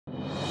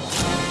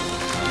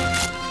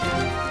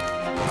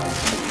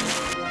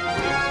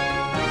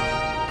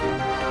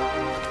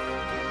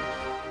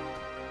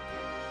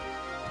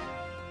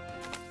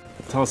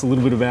tell us a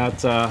little bit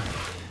about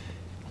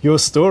your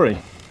story.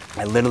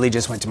 I literally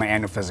just went to my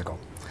annual physical.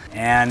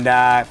 And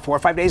 4 or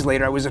 5 days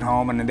later, I was at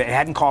home, and they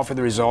hadn't called for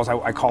the results.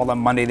 I called on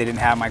Monday, they didn't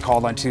have them. I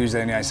called on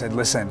Tuesday, and I said,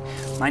 listen,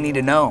 I need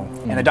to know.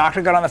 And the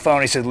doctor got on the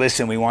phone, he said,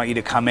 listen, we want you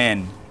to come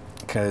in,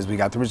 because we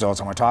got the results,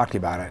 I want to talk to you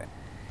about it.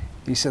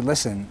 He said,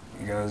 listen,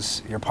 he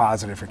goes, you're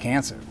positive for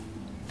cancer.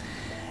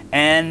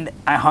 And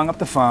I hung up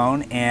the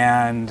phone,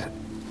 and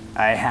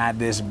I had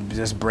this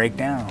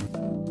breakdown.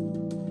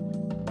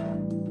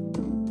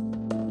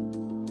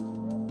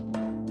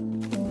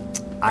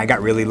 I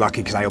got really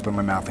lucky because I opened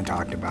my mouth and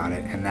talked about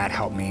it, and that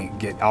helped me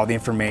get all the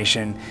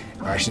information,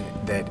 or I should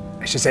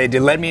say, it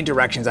led me in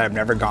directions I've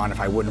never gone if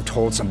I wouldn't have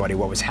told somebody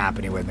what was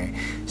happening with me.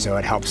 So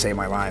it helped save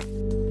my life.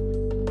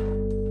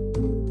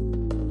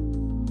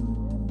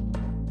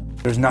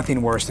 There's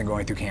nothing worse than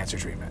going through cancer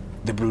treatment.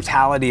 The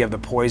brutality of the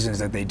poisons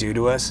that they do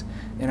to us,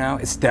 you know,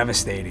 it's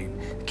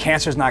devastating.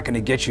 Cancer's not going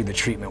to get you, the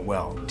treatment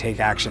will. Take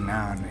action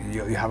now, and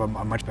you'll have a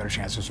much better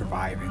chance of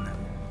surviving them.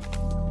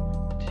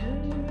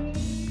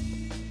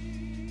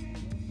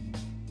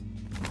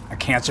 A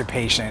cancer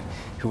patient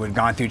who had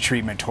gone through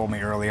treatment told me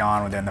early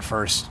on, within the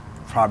first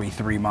probably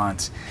 3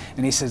 months,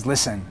 and he says,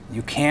 listen,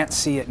 you can't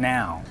see it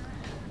now,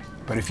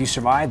 but if you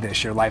survive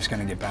this, your life's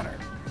going to get better.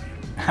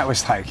 I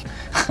was like,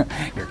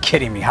 you're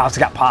kidding me, how's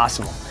that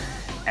possible?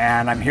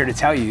 And I'm here to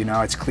tell you, you know,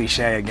 it's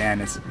cliche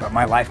again, but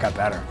my life got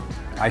better.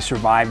 I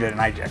survived it,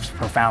 and I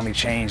profoundly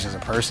changed as a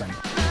person.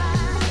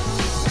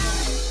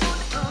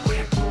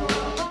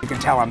 You can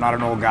tell I'm not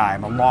an old guy.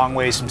 I'm a long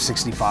ways from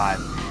 65.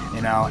 You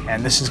know,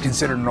 and this is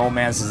considered an old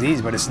man's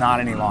disease, but it's not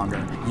any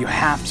longer. You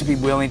have to be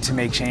willing to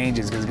make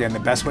changes, because again, the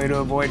best way to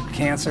avoid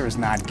cancer is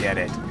not get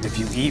it. If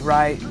you eat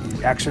right,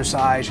 you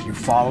exercise, you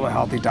follow a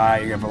healthy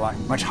diet, you have a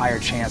much higher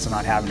chance of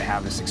not having to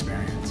have this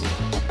experience.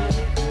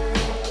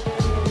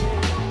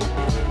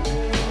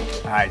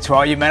 All right, to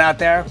all you men out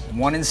there,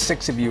 1 in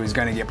 6 of you is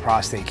going to get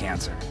prostate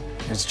cancer.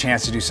 There's a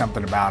chance to do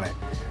something about it.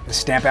 Let's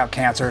stamp out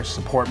cancer,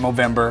 support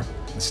Movember,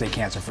 and stay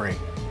cancer-free.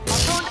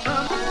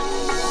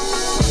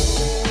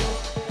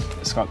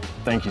 Scott,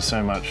 thank you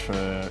so much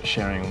for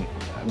sharing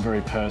a very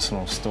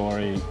personal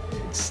story.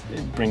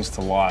 It brings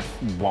to life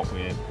what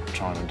we're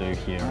trying to do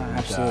here.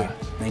 Absolutely.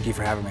 Thank you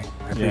for having me.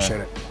 I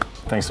appreciate it.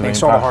 Thanks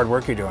for all the hard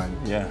work you're doing.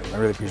 Yeah. I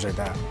really appreciate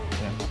that.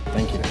 Yeah.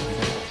 Thank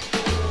you.